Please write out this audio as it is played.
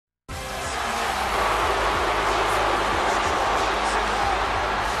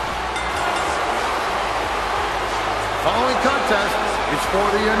contest is for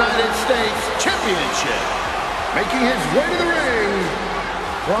the United States Championship. Making his way to the ring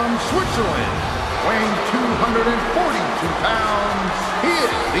from Switzerland, weighing 242 pounds, he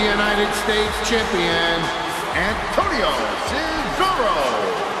is the United States Champion, Antonio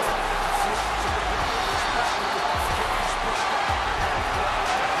Cesaro.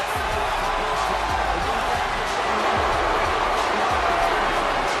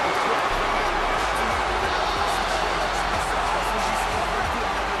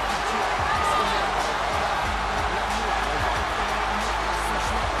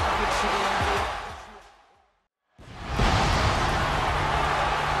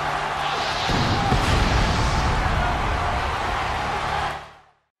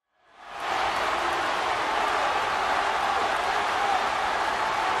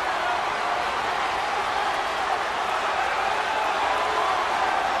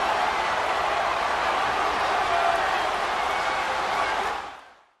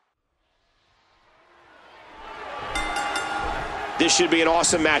 This should be an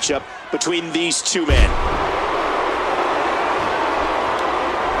awesome matchup between these two men.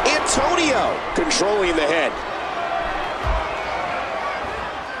 Antonio controlling the head.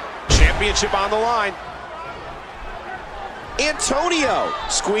 Championship on the line. Antonio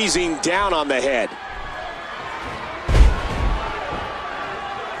squeezing down on the head.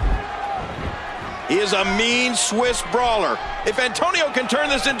 He is a mean Swiss brawler. If Antonio can turn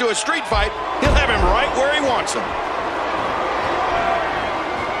this into a street fight, he'll have him right where he wants him.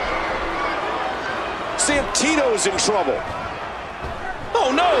 Santino's in trouble. Oh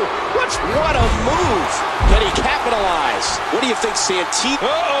no! What a move! Can he capitalize? What do you think, Santino?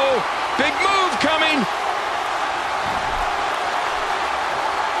 Uh-oh! Big move coming!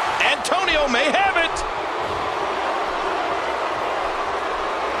 Antonio may have it!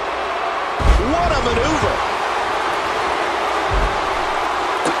 What a maneuver!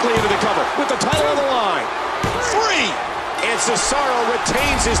 Quickly into the cover with the title on the line. 3! And Cesaro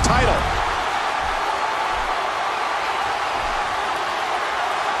retains his title.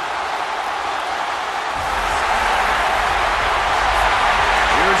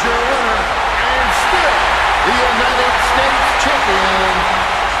 Your winner, and still the United States Champion,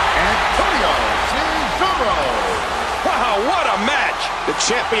 Antonio Cesaro. Wow, what a match! The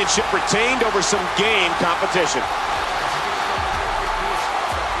championship retained over some game competition.